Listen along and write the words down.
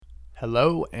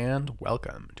Hello and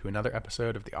welcome to another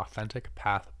episode of the Authentic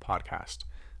Path podcast.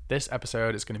 This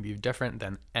episode is going to be different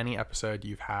than any episode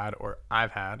you've had or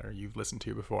I've had or you've listened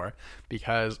to before,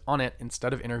 because on it,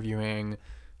 instead of interviewing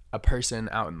a person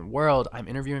out in the world, I'm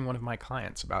interviewing one of my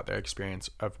clients about their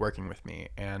experience of working with me.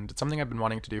 And it's something I've been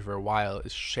wanting to do for a while,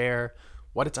 is share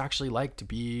what it's actually like to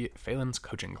be Phelan's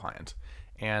coaching client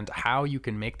and how you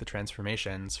can make the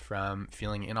transformations from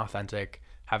feeling inauthentic,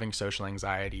 having social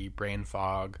anxiety, brain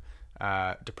fog,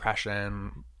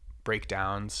 depression,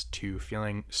 breakdowns, to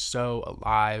feeling so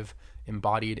alive,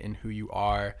 embodied in who you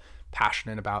are,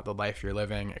 passionate about the life you're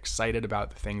living, excited about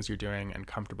the things you're doing, and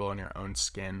comfortable in your own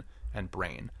skin and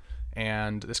brain.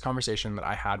 And this conversation that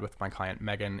I had with my client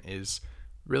Megan is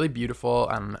really beautiful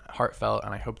and heartfelt,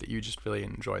 and I hope that you just really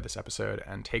enjoy this episode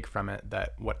and take from it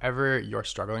that whatever you're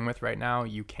struggling with right now,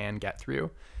 you can get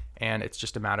through. And it's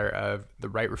just a matter of the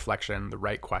right reflection, the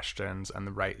right questions, and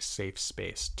the right safe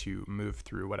space to move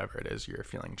through whatever it is you're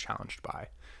feeling challenged by.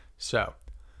 So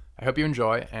I hope you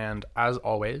enjoy. And as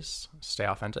always, stay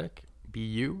authentic, be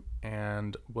you,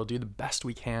 and we'll do the best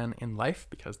we can in life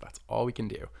because that's all we can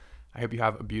do. I hope you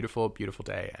have a beautiful, beautiful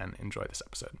day and enjoy this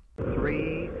episode.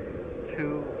 3,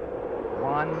 2,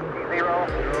 1,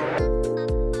 0.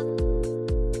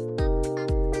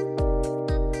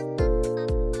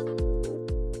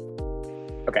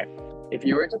 Okay, if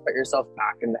you were to put yourself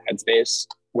back in the headspace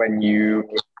when you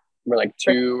were like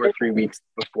 2 or 3 weeks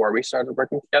before we started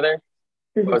working together,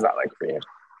 what was that like for you?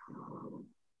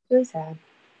 Really sad.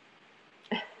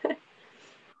 It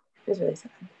was really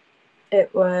sad.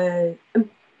 It was, and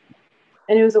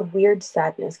it was a weird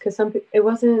sadness because it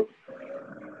was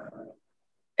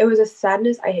a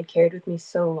sadness I had carried with me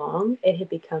so long, it had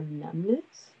become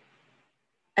numbness.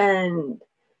 And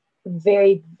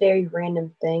very, very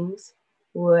random things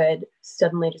would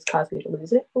suddenly just cause me to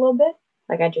lose it a little bit.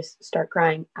 Like I'd just start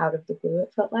crying out of the blue,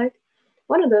 it felt like.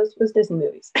 One of those was Disney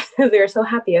movies. They were so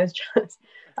happy. I was just,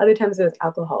 other times it was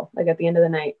alcohol. Like at the end of the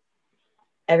night,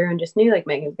 everyone just knew like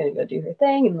Megan's going to go do her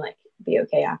thing and like be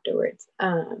okay afterwards.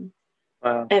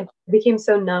 Wow. And it became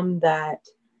so numb that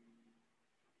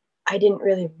I didn't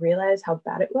really realize how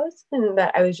bad it was and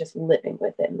that I was just living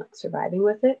with it and like surviving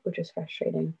with it, which was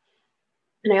frustrating.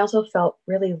 And I also felt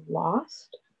really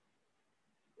lost,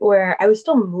 where I was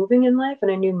still moving in life and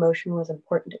I knew motion was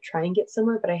important to try and get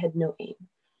somewhere, but I had no aim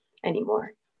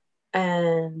anymore.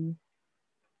 And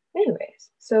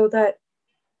anyways, so that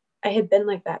I had been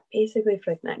like that basically for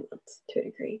like 9 months to a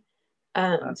degree.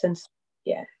 Since,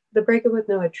 the breakup with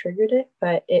Noah triggered it,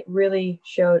 but it really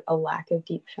showed a lack of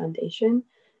deep foundation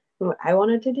in what I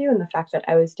wanted to do and the fact that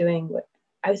I was doing what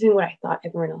I thought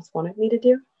everyone else wanted me to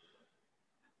do.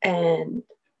 And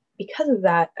because of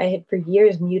that, I had for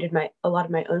years muted a lot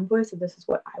of my own voice of this is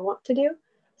what I want to do.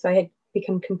 So I had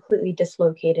become completely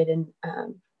dislocated and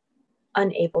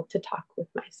unable to talk with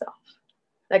myself.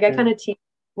 Like I kind of teach,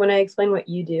 when I explain what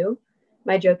you do,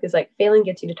 my joke is like failing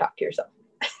gets you to talk to yourself.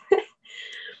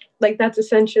 Like that's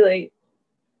essentially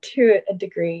to a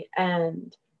degree.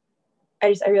 And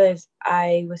I realized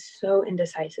I was so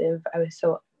indecisive.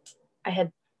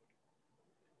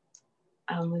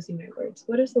 I'm losing my words.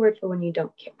 What is the word for when you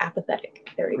don't care? Apathetic.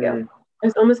 There we go. I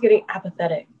was almost getting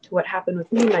apathetic to what happened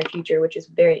with me in my future, which is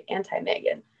very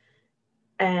anti-Megan.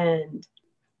 And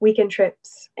weekend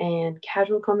trips and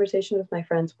casual conversations with my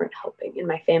friends weren't helping. In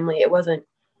my family, it wasn't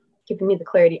giving me the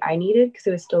clarity I needed because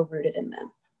it was still rooted in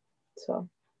them. So,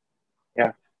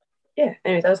 yeah.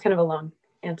 Anyways, that was kind of a long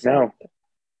answer. No,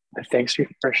 thanks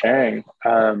for sharing.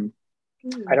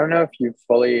 I don't know if you've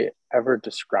fully ever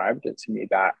described it to me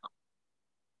that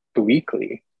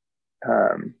weekly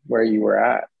where you were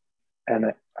at,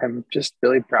 and I'm just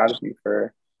really proud of you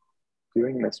for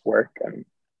doing this work and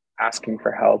asking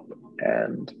for help,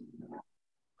 and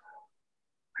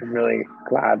I'm really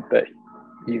glad that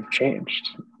you've changed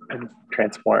and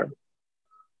transformed.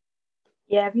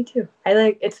 Yeah, me too.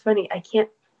 It's funny,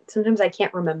 sometimes I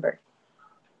can't remember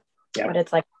what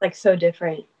it's like so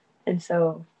different.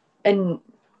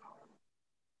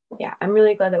 Yeah, I'm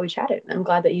really glad that we chatted. I'm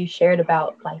glad that you shared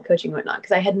about life coaching and whatnot,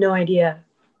 because I had no idea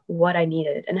what I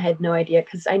needed. And I had no idea,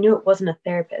 because I knew it wasn't a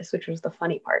therapist, which was the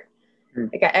funny part.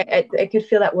 Like I could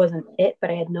feel that wasn't it, but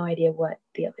I had no idea what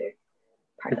the other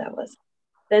part of that was.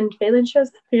 Then Phelan shows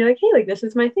up and you're like, hey, like this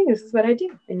is my thing. This is what I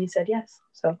do. And you said yes.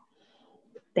 So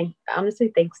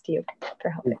honestly, thanks to you for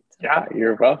helping. So. Yeah,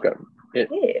 you're welcome.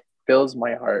 It fills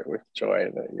my heart with joy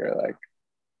that you're like,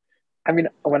 I mean,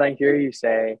 when I hear you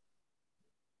say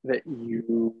that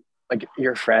you, like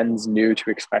your friends knew to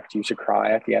expect you to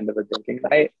cry at the end of a drinking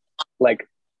night, like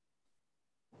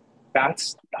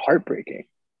that's heartbreaking.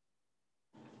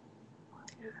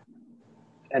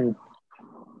 And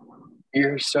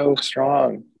You're so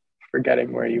strong for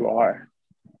getting where you are.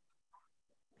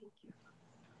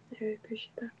 I really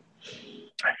appreciate that.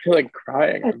 I feel like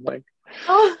crying. I'm like,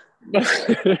 Oh,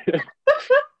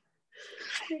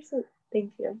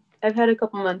 thank you. I've had a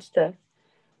couple months to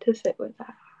sit with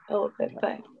that a little bit,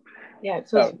 but yeah, it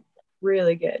feels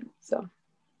really good. So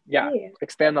yeah,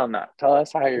 expand on that. Tell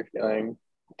us how you're feeling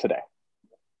today.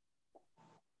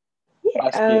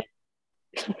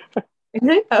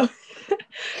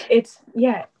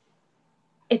 Yeah,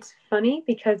 it's funny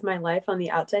because my life on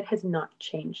the outside has not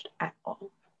changed at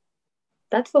all.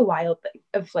 That's the wild thing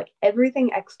of like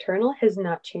everything external has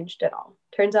not changed at all.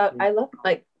 Turns out I love,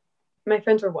 like, my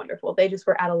friends were wonderful. They just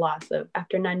were at a loss of,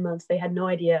 after 9 months, they had no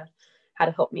idea how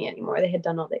to help me anymore. They had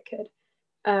done all they could.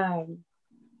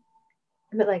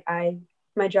 But like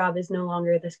my job is no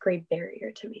longer this great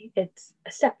barrier to me. It's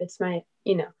a step. It's my,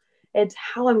 it's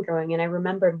how I'm growing. And I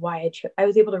remembered why I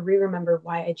was able to remember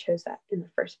why I chose that in the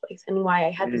first place and why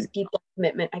I had this deep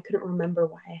commitment. I couldn't remember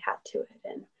why I had to it.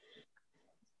 And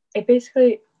it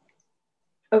basically,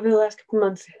 over the last couple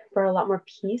months, brought a lot more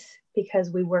peace because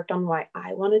we worked on why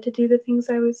I wanted to do the things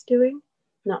I was doing,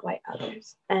 not why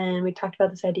others. And we talked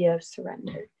about this idea of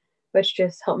surrender, which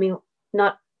just helped me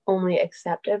not only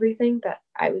accept everything that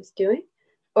I was doing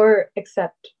or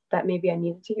accept that maybe I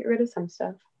needed to get rid of some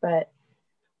stuff, but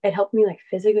it helped me like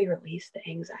physically release the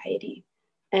anxiety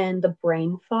and the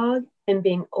brain fog and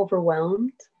being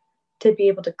overwhelmed to be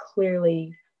able to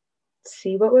clearly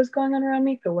see what was going on around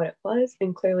me for what it was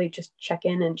and clearly just check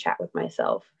in and chat with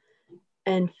myself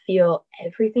and feel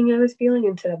everything I was feeling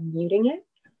instead of muting it,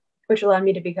 which allowed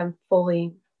me to become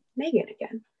fully Megan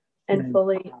again and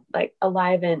fully like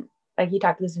alive and like you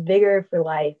talked, this vigor for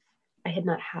life I had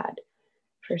not had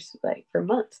for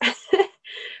months.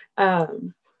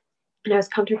 And I was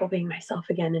comfortable being myself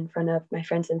again in front of my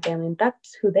friends and family. And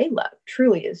that's who they love,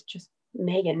 truly, is just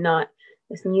Megan, not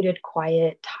this muted,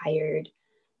 quiet, tired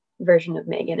version of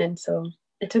Megan. And so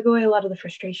it took away a lot of the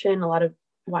frustration, a lot of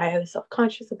why I was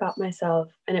self-conscious about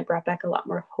myself. And it brought back a lot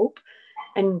more hope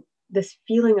and this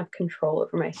feeling of control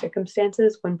over my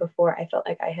circumstances when before I felt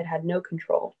like I had no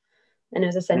control. And it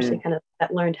was essentially kind of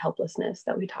that learned helplessness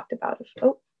that we talked about of,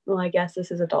 oh, well, I guess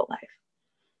this is adult life.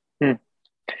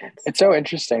 It's so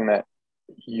interesting that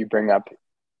you bring up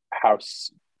how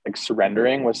like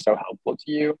surrendering was so helpful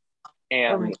to you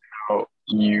and how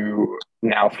you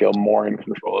now feel more in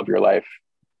control of your life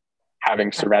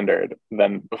having surrendered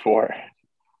than before.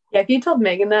 Yeah, if you told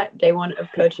Megan that day one of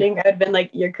coaching, I would have been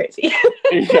like, you're crazy.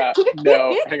 Yeah,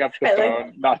 no, hang up the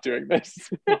phone, not doing this.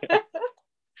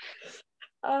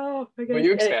 Oh my goodness. Will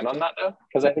you expand on that though?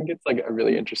 Because I think it's like a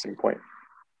really interesting point.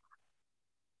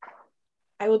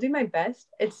 I will do my best.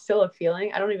 It's still a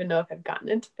feeling. I don't even know if I've gotten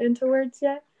it into words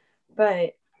yet,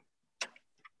 but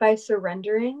by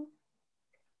surrendering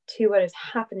to what is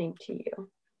happening to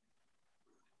you,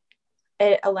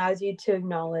 it allows you to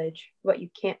acknowledge what you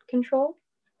can't control,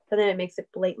 but then it makes it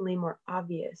blatantly more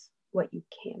obvious what you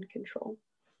can control.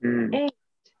 And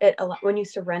when you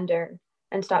surrender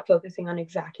and stop focusing on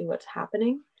exactly what's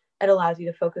happening, it allows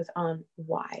you to focus on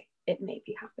why it may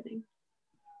be happening.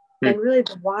 And really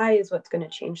the why is what's going to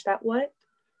change that what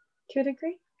to a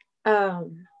degree.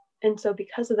 And so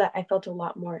because of that, I felt a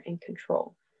lot more in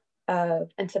control of,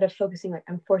 instead of focusing like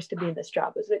I'm forced to be in this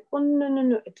job. It was like, well,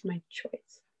 no, it's my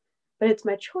choice. But it's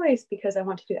my choice because I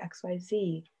want to do X, Y,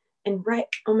 Z. And right,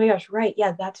 oh my gosh, right.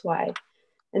 Yeah, that's why.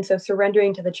 And so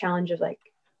surrendering to the challenge of like,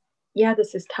 yeah,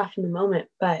 this is tough in the moment,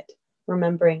 but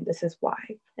remembering this is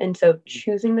why. And so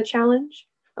choosing the challenge,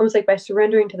 almost like by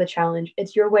surrendering to the challenge,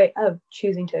 it's your way of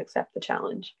choosing to accept the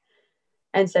challenge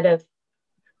instead of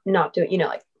not doing,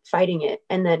 like fighting it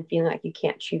and then feeling like you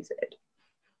can't choose it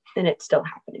and it's still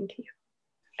happening to you.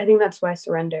 I think that's why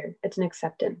surrender, it's an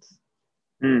acceptance.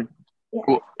 Yeah,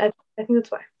 cool. I think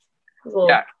that's why. It was a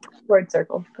little word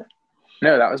circle. But.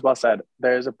 No, that was well said.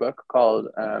 There's a book called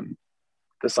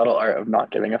The Subtle Art of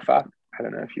Not Giving a Fuck. I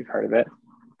don't know if you've heard of it.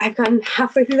 I've gotten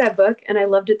halfway through that book and I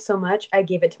loved it so much. I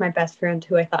gave it to my best friend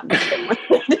who I thought missed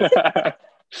it.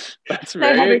 That's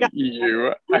very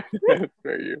you. That's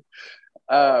very you.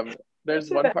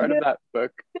 There's one part of that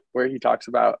book where he talks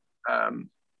about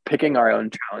picking our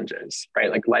own challenges, right?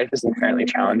 Like life is inherently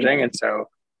challenging. And so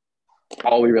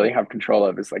all we really have control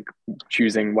of is like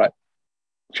choosing what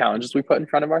challenges we put in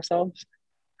front of ourselves.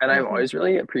 And I've always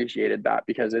really appreciated that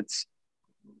because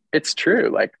it's true.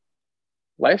 Like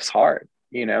life's hard,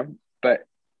 but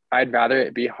I'd rather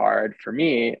it be hard for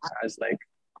me as like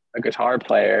a guitar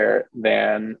player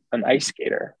than an ice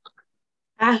skater,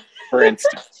 for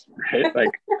instance, right?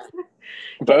 Like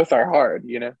both are hard,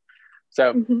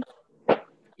 So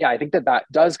yeah, I think that that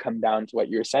does come down to what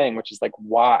you're saying, which is like,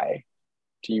 why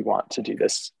do you want to do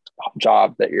this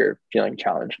job that you're feeling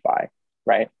challenged by,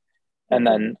 right? And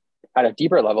then at a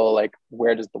deeper level, like,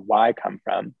 where does the why come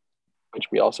from, which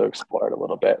we also explored a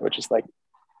little bit, which is like,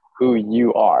 who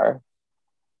you are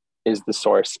is the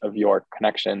source of your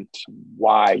connection to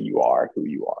why you are who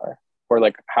you are, or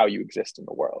like how you exist in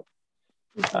the world.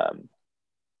 And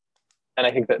I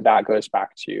think that that goes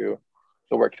back to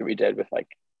the work that we did with like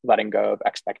letting go of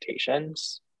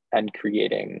expectations and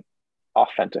creating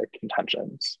authentic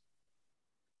intentions.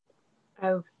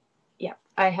 Oh, yeah.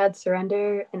 I had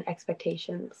surrender and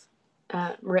expectations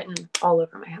written all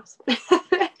over my house.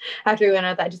 After we went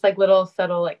out, that just like little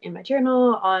subtle, like in my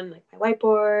journal, on like my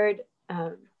whiteboard,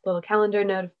 little calendar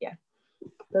note. Yeah,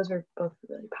 those were both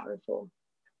really powerful,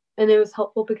 and it was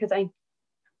helpful because I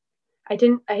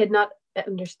had not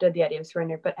understood the idea of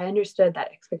surrender, but I understood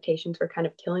that expectations were kind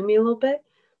of killing me a little bit.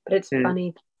 But it's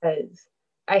funny because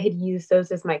I had used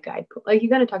those as my guidepost. Like you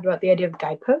kind of talked about the idea of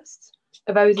guideposts.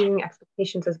 If I was using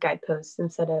expectations as guideposts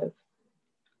instead of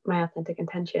my authentic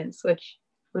intentions, which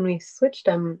when we switched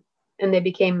them and they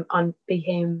became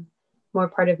more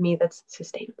part of me, that's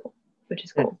sustainable, which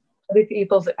is cool. Other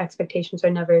people's expectations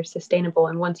are never sustainable,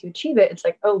 and once you achieve it, it's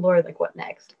like, oh Lord, like what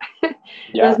next?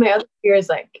 Whereas my other fear is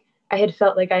like I had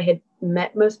felt like I had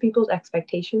met most people's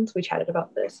expectations. We chatted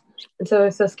about this, and so it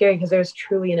was so scary because there was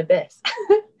truly an abyss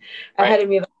ahead of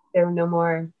me. Like, there were no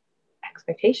more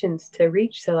expectations to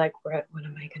reach. So like, what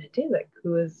am I going to do? Like,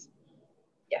 who is?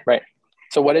 Yeah. Right.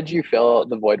 So what did you fill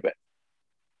the void with?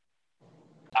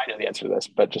 I know the answer to this,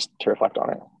 but just to reflect on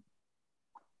it.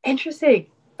 Interesting.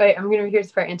 Wait, I'm going to hear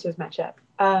if our answers match up.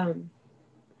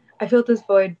 I filled this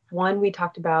void. One, we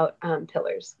talked about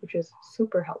pillars, which is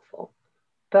super helpful.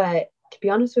 But to be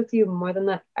honest with you, more than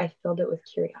that, I filled it with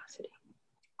curiosity.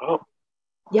 Oh,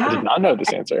 yeah. I did not know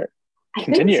this answer.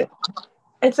 Continue.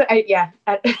 I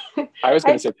was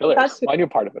going to say pillars. Well, I knew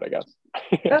part of it, I guess.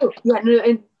 Oh, yeah. No,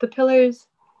 and the pillars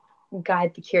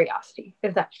guide the curiosity.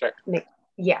 If that makes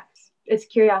yes. It's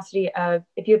curiosity of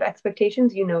if you have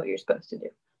expectations, you know what you're supposed to do.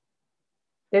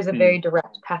 There's a very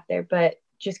direct path there, but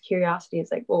just curiosity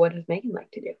is like, well, what does Megan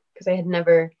like to do? Because I had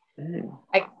never,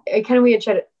 I kind of, we had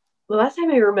chatted. The last time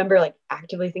I remember like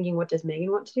actively thinking, what does Megan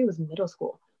want to do was middle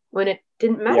school, when it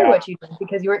didn't matter what you did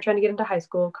because you weren't trying to get into high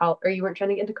school, or you weren't trying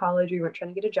to get into college, or you weren't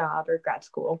trying to get a job or grad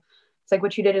school. It's like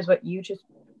what you did is what you just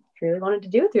really wanted to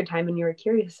do with your time, and you were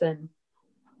curious. And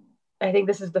I think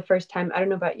this is the first time, I don't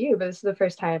know about you, but this is the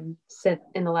first time since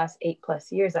in the last 8+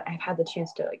 years that I've had the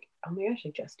chance to like, oh my gosh,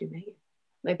 I just do Megan.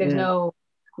 Like there's no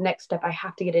next step I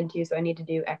have to get into. So I need to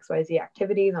do XYZ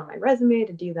activities on my resume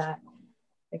to do that.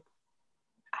 Like,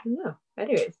 I don't know.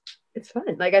 Anyways, it's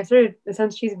fun. Like it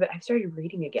sounds cheesy, but I've started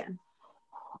reading again.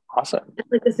 Awesome.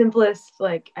 It's like the simplest,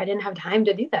 like I didn't have time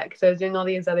to do that because I was doing all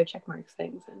these other check marks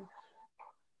things.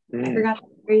 And I forgot how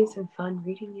serious and fun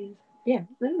reading is. Yeah,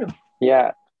 I don't know.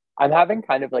 Yeah. I'm having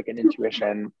kind of like an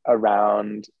intuition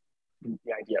around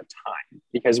the idea of time,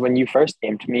 because when you first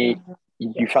came to me,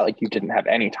 you felt like you didn't have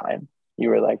any time. You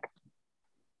were like,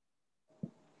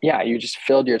 yeah, you just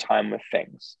filled your time with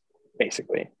things,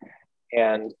 basically.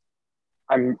 And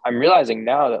I'm realizing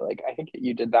now that like I think that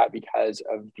you did that because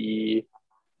of the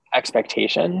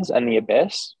expectations and the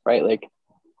abyss, right? Like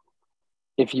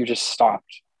if you just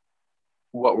stopped,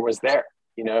 what was there?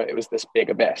 You know, it was this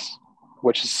big abyss,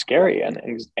 which is scary and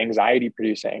anxiety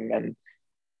producing. And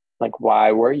like,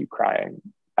 why were you crying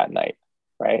at night,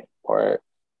 right? Or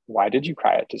why did you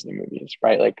cry at Disney movies,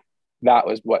 right? Like that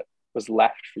was what was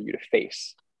left for you to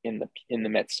face in the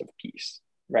midst of peace,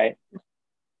 right?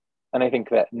 And I think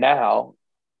that now,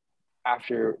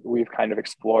 after we've kind of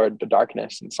explored the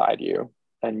darkness inside you,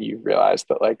 and you realize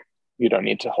that like you don't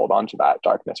need to hold on to that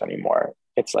darkness anymore.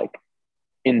 It's like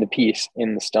in the peace,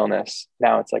 in the stillness.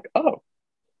 Now it's like, oh,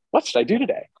 what should I do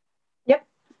today? Yep.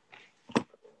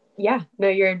 Yeah. No,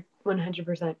 you're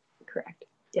 100% correct.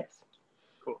 Yes.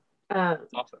 Cool.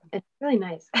 Awesome. It's really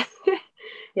nice.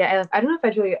 Yeah. I don't know if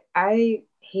I told you, I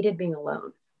hated being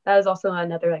alone. That was also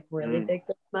another like really big thing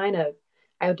of mine of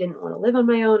I didn't want to live on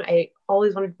my own. I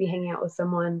always wanted to be hanging out with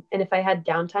someone. And if I had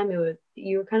downtime,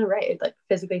 you were kind of right. It like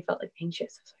physically felt like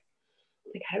anxious. I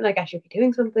was like, I don't like I should be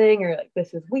doing something, or like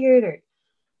this is weird, or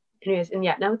anyways. And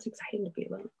yeah, now it's exciting to be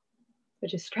alone,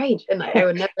 which is strange. And like, I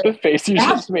would never. The face you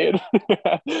just made.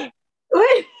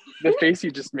 What? The face you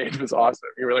just made was awesome.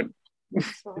 You were like,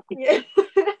 yeah.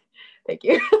 Thank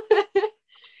you.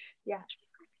 Yeah.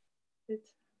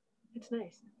 It's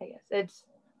nice, I guess. It's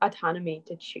autonomy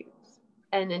to choose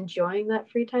and enjoying that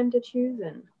free time to choose,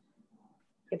 and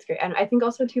it's great. And I think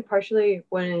also too, partially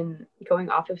when going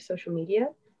off of social media,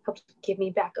 helped give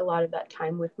me back a lot of that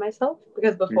time with myself,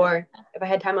 because before, if I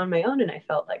had time on my own and I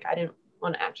felt like I didn't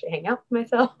want to actually hang out with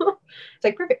myself, it's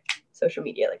like perfect social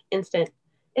media, like instant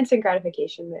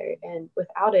gratification there. And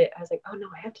without it, I was like, oh no,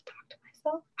 I have to talk to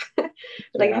myself.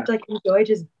 Like I have to like enjoy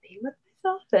just being with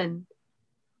myself, and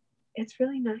it's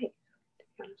really nice, to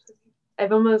be honest with you.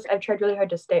 I've tried really hard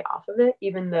to stay off of it,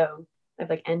 even though I've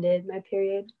like ended my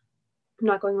period. I'm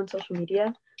not going on social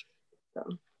media.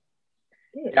 So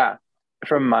yeah.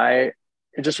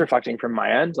 Just reflecting from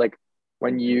my end, like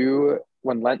when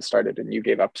Lent started and you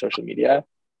gave up social media,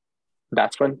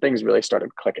 that's when things really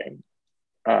started clicking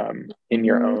in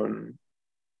your own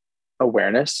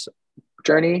awareness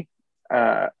journey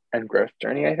and growth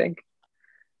journey, I think.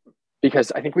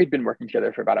 Because I think we'd been working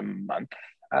together for about a month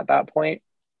at that point.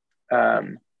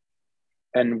 And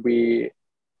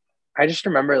I just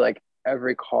remember like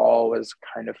every call was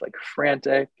kind of like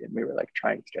frantic, and we were like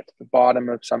trying to get to the bottom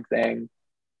of something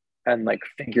and like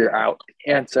figure out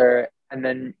the answer. And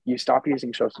then you stopped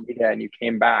using social media and you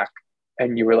came back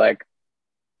and you were like,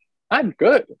 I'm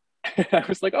good. I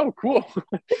was like, oh, cool.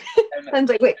 And I was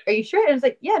like, wait, are you sure? And it's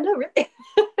like, yeah, no, really.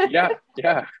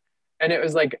 Yeah. And it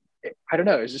was like, I don't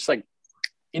know, it was just like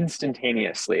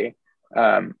instantaneously.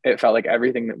 It felt like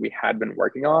everything that we had been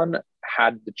working on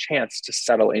had the chance to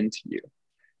settle into you.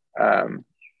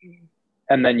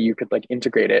 And then you could like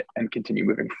integrate it and continue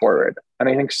moving forward. And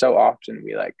I think so often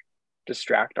we like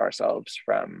distract ourselves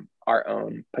from our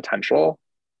own potential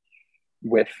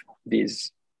with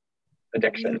these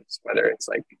addictions, whether it's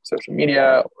like social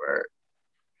media or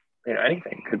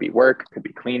anything. Could be work, could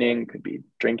be cleaning, could be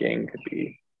drinking, could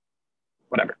be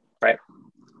whatever, right?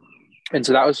 And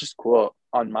so that was just cool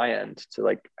on my end to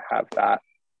like have that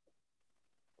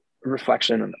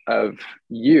reflection of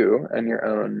you and your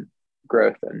own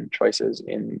growth and choices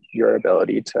in your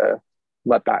ability to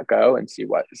let that go and see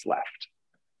what is left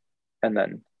and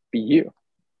then be you.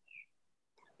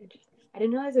 I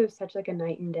didn't realize it was such like a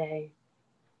night and day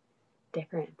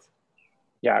difference.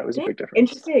 Yeah, it was a big difference.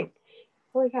 Interesting.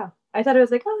 Holy cow. I thought it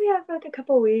was like, oh yeah, for like a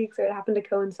couple of weeks, or it happened to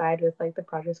coincide with like the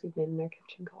progress we've made in our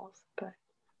kitchen calls. But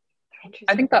interesting.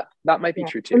 I think that might be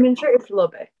true too. I mean, sure, it's a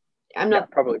little bit. I'm not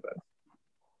probably both.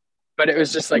 But it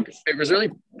was just like, it was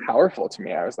really powerful to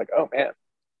me. I was like, oh man,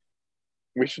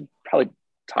 we should probably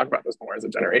talk about this more as a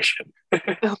generation.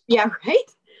 Oh, yeah, right?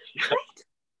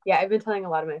 Yeah, I've been telling a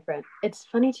lot of my friends. It's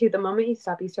funny too, the moment you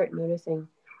start noticing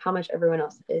how much everyone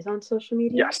else is on social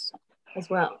media. Yes. As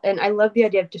well. And I love the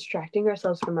idea of distracting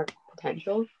ourselves from our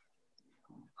potential.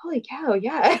 Holy cow,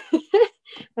 yeah.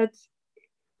 That's,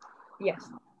 yes.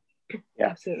 Yeah.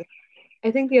 Absolutely.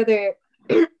 I think the other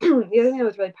thing that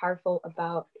was really powerful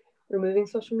about removing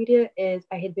social media is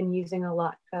I had been using a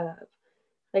lot of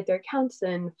like their accounts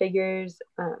and figures,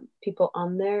 people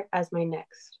on there as my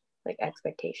next like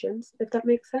expectations, if that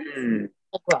makes sense.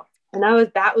 Well, and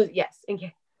that was yes. And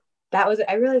that was,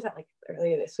 I realized that like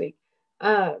earlier this week.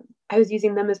 I was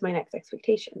using them as my next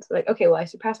expectations. Like, okay, well, I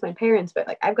surpassed my parents, but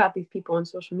like I've got these people on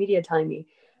social media telling me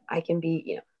I can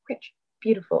be, rich,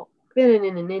 beautiful,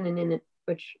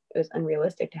 which is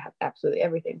unrealistic to have absolutely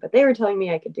everything. But they were telling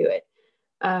me I could do it.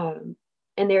 And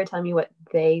they were telling me what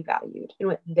they valued and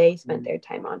what they spent their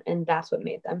time on. And that's what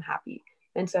made them happy.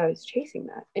 And so I was chasing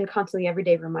that and constantly every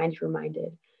day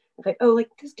reminded of like, oh, like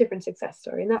this different success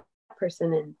story and that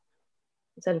person. And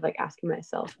instead of like asking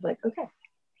myself like, okay,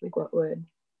 like what would,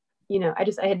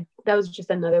 that was just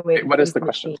another way. Wait, what is the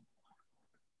question?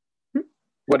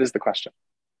 What is the question?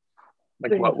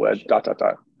 Like what would ...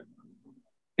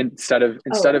 Instead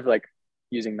of like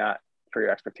using that for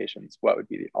your expectations, what would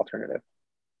be the alternative?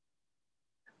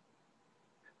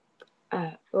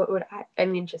 What would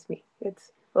just me.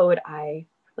 It's what would I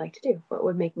like to do? What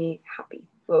would make me happy?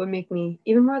 What would make me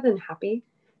even more than happy?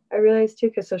 I realized too,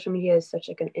 because social media is such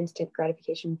like an instant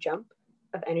gratification jump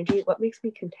of energy. What makes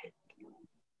me content?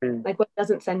 Like what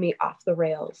doesn't send me off the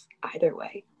rails either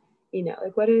way?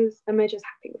 Like what am I just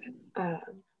happy with?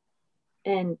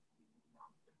 And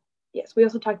yes, we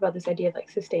also talked about this idea of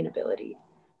like sustainability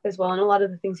as well. And a lot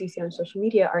of the things you see on social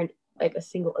media aren't like a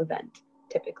single event.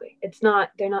 Typically,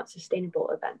 they're not sustainable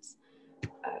events.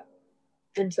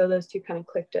 And so those two kind of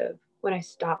clicked of when I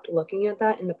stopped looking at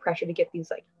that and the pressure to get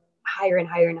these like higher and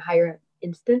higher and higher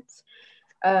instants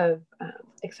of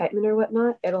excitement or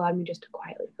whatnot, it allowed me just to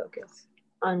quietly focus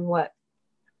on what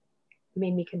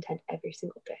made me content every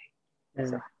single day.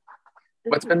 So,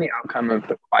 what's been the outcome of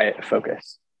the quiet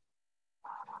focus?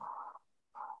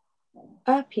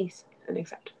 Peace and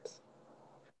acceptance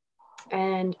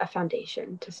and a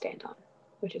foundation to stand on,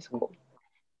 which is cool.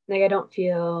 Like I don't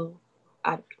feel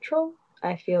out of control.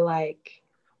 I feel like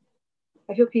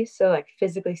I feel peace. So like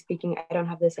physically speaking, I don't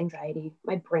have this anxiety.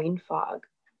 My brain fog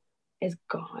is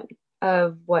gone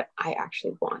of what I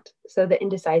actually want. So the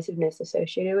indecisiveness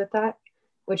associated with that,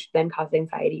 which then caused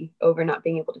anxiety over not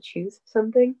being able to choose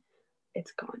something,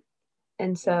 it's gone.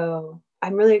 And so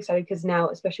I'm really excited because now,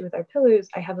 especially with our pillars,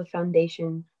 I have a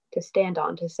foundation to stand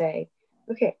on to say,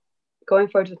 okay, going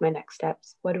forward with my next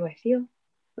steps, what do I feel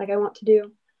like I want to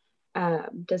do?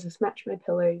 Does this match my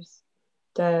pillars?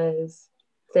 Does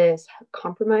this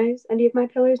compromise any of my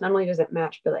pillars? Not only does it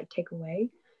match, but like take away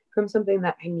from something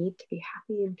that I need to be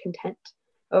happy and content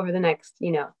over the next,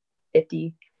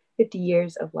 50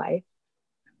 years of life.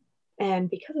 And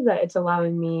because of that, it's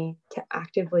allowing me to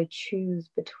actively choose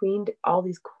between all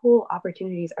these cool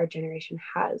opportunities our generation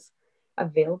has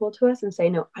available to us and say,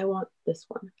 no, I want this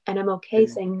one. And I'm okay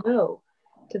saying no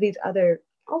to these other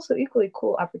also equally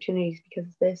cool opportunities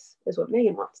because this is what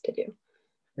Megan wants to do.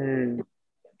 And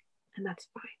that's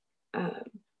fine.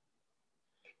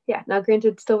 Yeah, now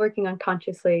granted, still working on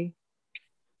consciously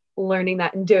learning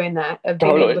that and doing that, of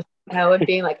being able to say no and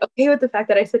being like, okay with the fact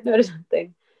that I said no to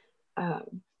something.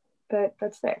 But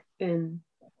that's there. And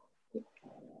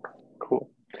cool.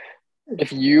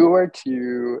 If you were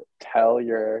to tell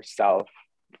yourself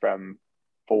from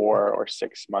 4 or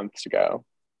 6 months ago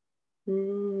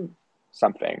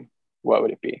something, what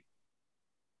would it be?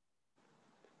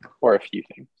 Or a few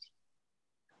things.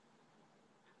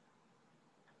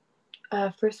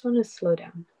 First one is slow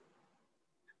down.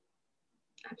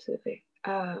 Absolutely.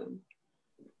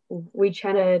 We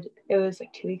chatted, it was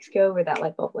like 2 weeks ago where that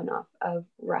light bulb went off of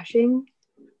rushing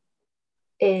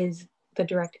is the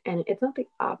direct, and it's not the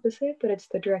opposite, but it's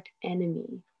the direct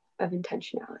enemy of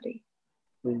intentionality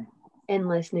and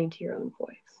listening to your own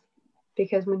voice.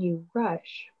 Because when you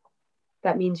rush,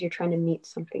 that means you're trying to meet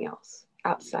something else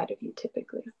outside of you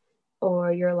typically,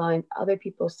 or you're allowing other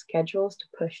people's schedules to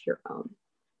push your own.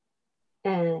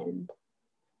 And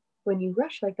when you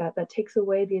rush like that, that takes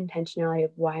away the intentionality of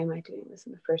why am I doing this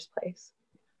in the first place?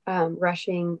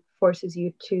 Rushing forces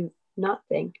you to not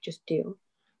think, just do,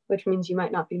 which means you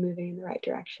might not be moving in the right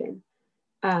direction.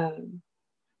 And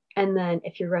then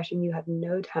if you're rushing, you have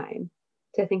no time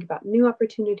to think about new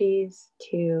opportunities,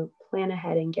 to plan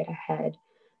ahead and get ahead.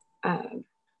 And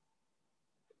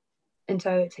so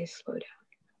I would say slow down.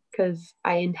 Because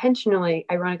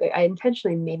ironically, I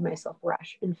intentionally made myself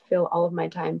rush and fill all of my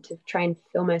time to try and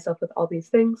fill myself with all these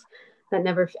things that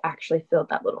never actually filled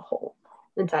that little hole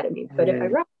inside of me. But if I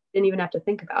rushed, I didn't even have to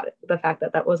think about it. The fact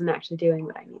that that wasn't actually doing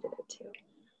what I needed it to.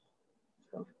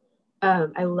 So, I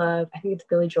think it's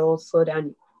Billy Joel's Slow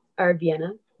Down, or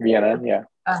Vienna. Vienna, yeah.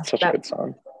 Such a good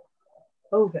song.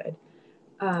 Oh, good.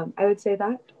 I would say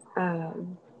that.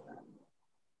 And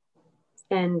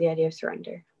the idea of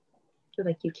surrender.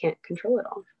 Like you can't control it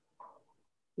all.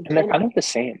 And they're kind of the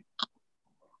same.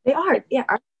 They are,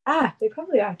 yeah. They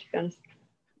probably are, to be honest.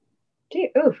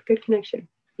 Oh, good connection.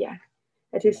 Yeah.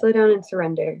 I'd say slow down and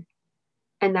surrender.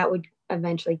 And that would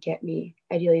eventually get me,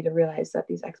 ideally, to realize that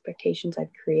these expectations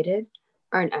I've created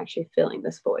aren't actually filling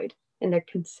this void. And they're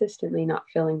consistently not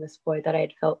filling this void that I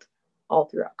had felt all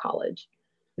throughout college.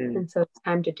 And so it's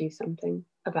time to do something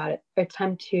about it. It's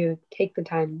time to take the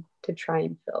time to try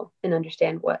and fill and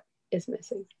understand what is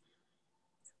missing.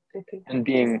 I think. And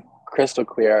being crystal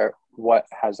clear, what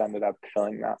has ended up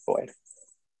filling that void?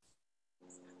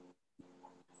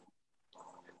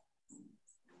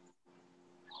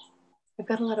 I've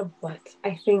got a lot of what.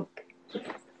 I think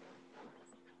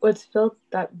what's filled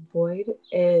that void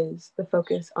is the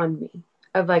focus on me,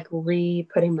 of like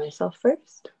putting myself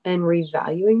first and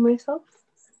revaluing myself.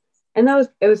 And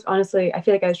it was honestly, I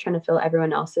feel like I was trying to fill it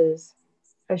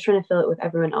with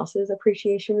everyone else's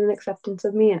appreciation and acceptance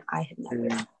of me, and I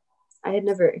had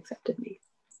never accepted me.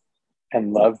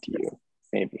 And loved you,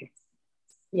 maybe.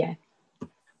 Yeah.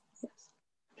 Yes.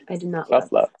 I did not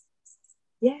love.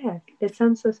 Yeah, it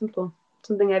sounds so simple.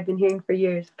 Something I've been hearing for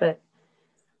years, but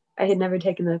I had never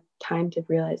taken the time to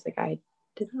realize like I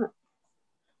did not.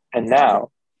 And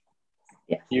now,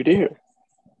 you do.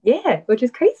 Yeah, which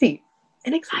is crazy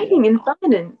and exciting and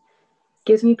fun and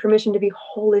gives me permission to be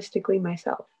holistically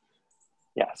myself.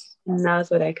 Yes. And that was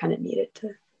what I kind of needed to.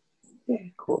 Yeah.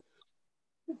 Cool.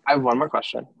 I have one more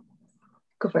question.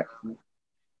 Go for it.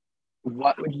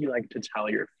 What would you like to tell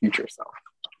your future self,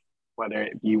 whether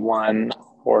it be 1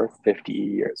 or 50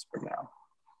 years from now?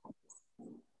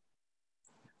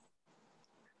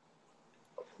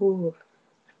 Ooh.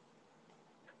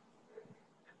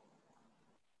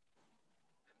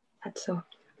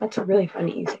 That's really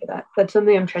funny you say that. That's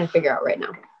something I'm trying to figure out right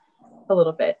now a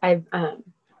little bit. I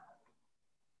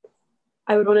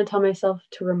would want to tell myself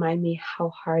to remind me how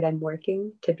hard I'm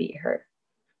working to be her.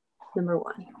 number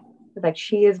one. Like,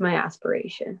 she is my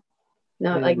aspiration.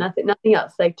 No, like nothing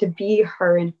else. Like, to be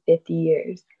her in 50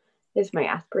 years is my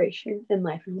aspiration in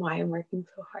life and why I'm working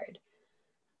so hard.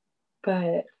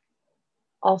 But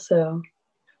also,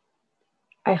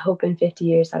 I hope in 50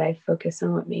 years that I focus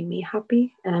on what made me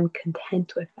happy and I'm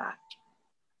content with that.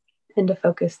 And to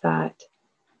focus that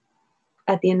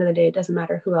at the end of the day, it doesn't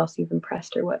matter who else you've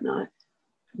impressed or whatnot,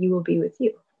 you will be with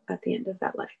you at the end of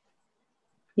that life.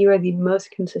 You are the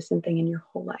most consistent thing in your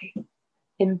whole life.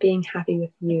 And being happy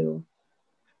with you,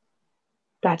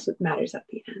 that's what matters at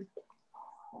the end.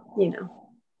 You know,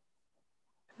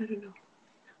 I don't know.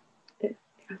 Yeah.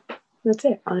 That's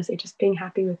it. Honestly, just being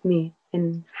happy with me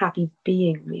and happy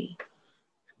being me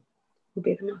will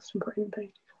be the most important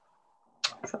thing.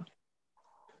 So,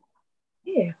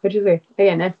 yeah, which is weird.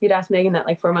 Again, if you'd asked Megan that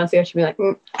like 4 months ago, she'd be like,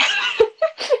 like,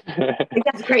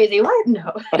 that's crazy. What?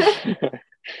 No.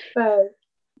 But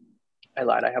I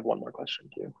lied. I have one more question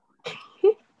too.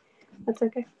 That's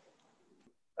okay.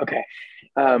 Okay.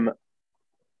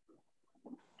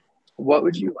 What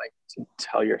would you like to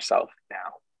tell yourself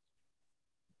now?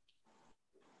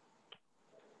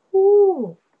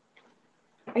 Ooh.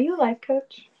 Are you a life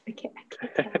coach? I can't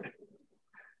tell.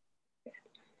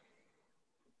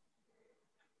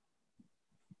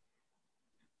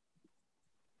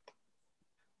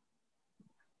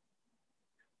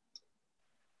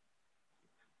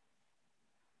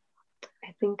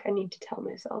 I think I need to tell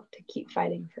myself to keep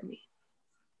fighting for me,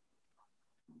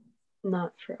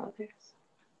 not for others,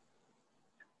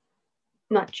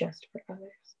 not just for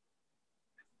others,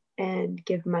 and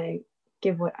give myself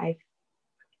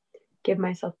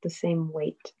the same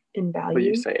weight and value. Will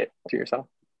you say it to yourself?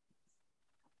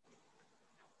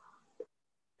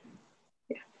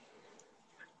 Yeah.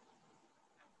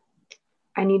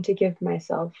 I need to give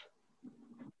myself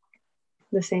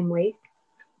the same weight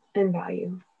and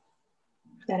value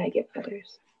that I give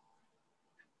others.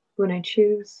 When I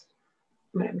choose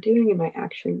what I'm doing in my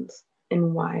actions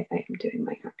and why I am doing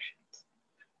my actions,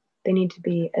 they need to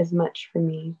be as much for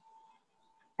me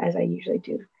as I usually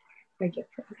do or give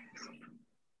for others.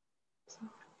 So,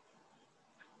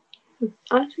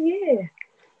 honestly, yeah.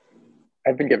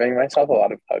 I've been giving myself a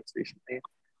lot of hugs recently.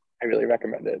 I really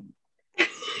recommend it.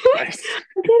 Nice.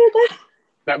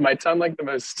 That might sound like the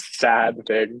most sad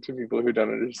thing to people who don't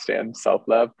understand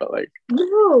self-love, but like,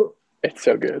 no, it's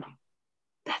so good.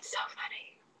 That's so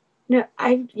funny. No,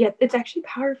 it's actually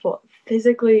powerful.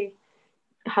 Physically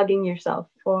hugging yourself,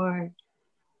 or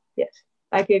yes,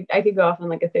 I could go off on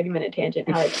like a 30-minute tangent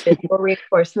how it's physical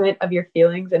reinforcement of your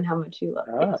feelings and how much you love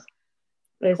it.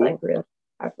 It's cool. Like really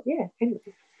powerful. Yeah,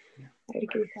 anyway, I would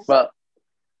agree with that. Well,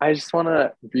 I just want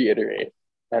to reiterate,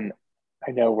 and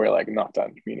I know we're like not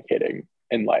done communicating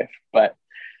in life, but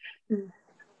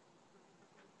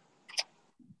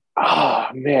oh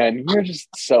man, you're just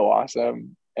so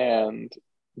awesome. And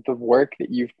the work that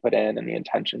you've put in and the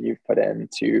intention you've put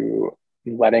into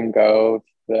letting go of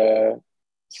the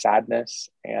sadness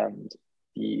and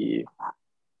the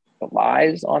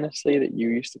lies, honestly, that you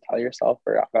used to tell yourself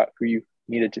about who you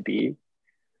needed to be,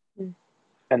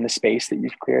 and the space that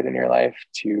you've cleared in your life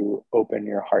to open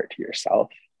your heart to yourself.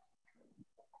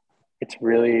 It's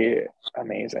really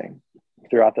amazing.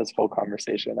 Throughout this whole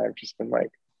conversation, I've just been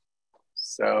like,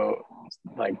 so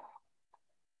like,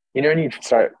 you know, when you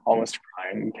start almost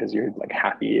crying because you're like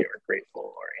happy or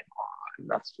grateful or in awe, and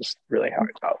that's just really how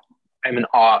it felt. I'm in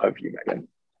awe of you, Megan.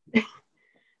 Thank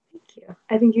you.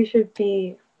 I think you should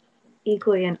be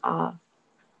equally in awe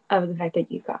of the fact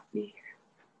that you got me here.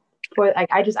 For like,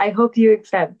 I hope you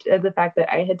accept the fact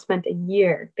that I had spent a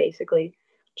year basically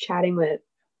chatting with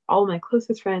all my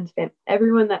closest friends,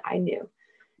 everyone that I knew,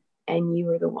 and you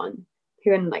were the one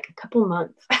who in like a couple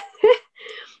months,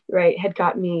 right, had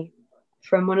got me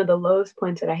from one of the lowest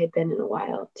points that I had been in a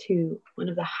while to one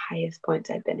of the highest points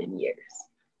I've been in years.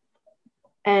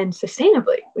 And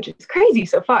sustainably, which is crazy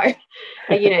so far.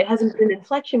 Like, it hasn't been an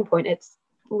inflection point, it's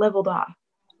leveled off.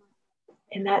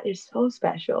 And that is so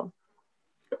special.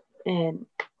 And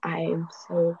I am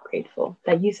so grateful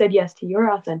that you said yes to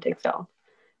your authentic self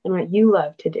and what you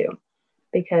love to do,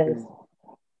 because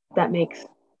that makes a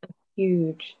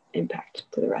huge impact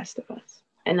to the rest of us.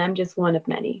 And I'm just one of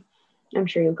many I'm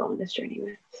sure you'll go on this journey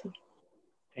with. So.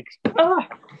 Thanks. Oh,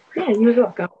 yeah, you're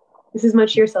welcome. This is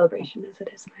much your celebration as it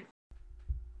is mine.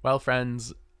 Well,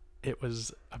 friends, it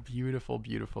was a beautiful,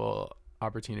 beautiful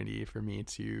opportunity for me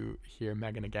to hear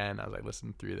Megan again as I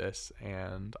listened through this.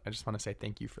 And I just want to say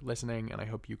thank you for listening, and I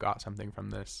hope you got something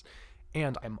from this.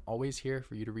 And I'm always here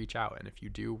for you to reach out. And if you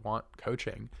do want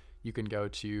coaching, you can go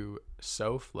to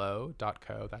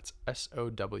sowflow.co. That's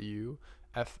SOWFLOW.co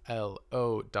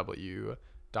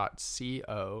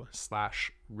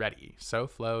soflow.co/ready,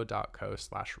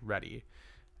 soflow.co/ready,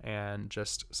 and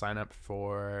just sign up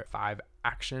for 5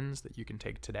 actions that you can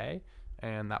take today.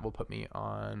 And that will put me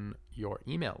on your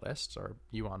email list, or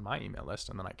you on my email list,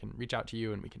 and then I can reach out to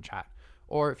you and we can chat.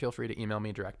 Or feel free to email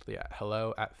me directly at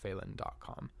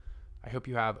hello@phelan.com. I hope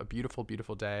you have a beautiful,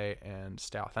 beautiful day and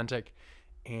stay authentic.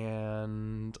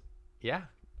 And yeah,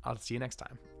 I'll see you next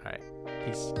time. All right.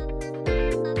 Peace.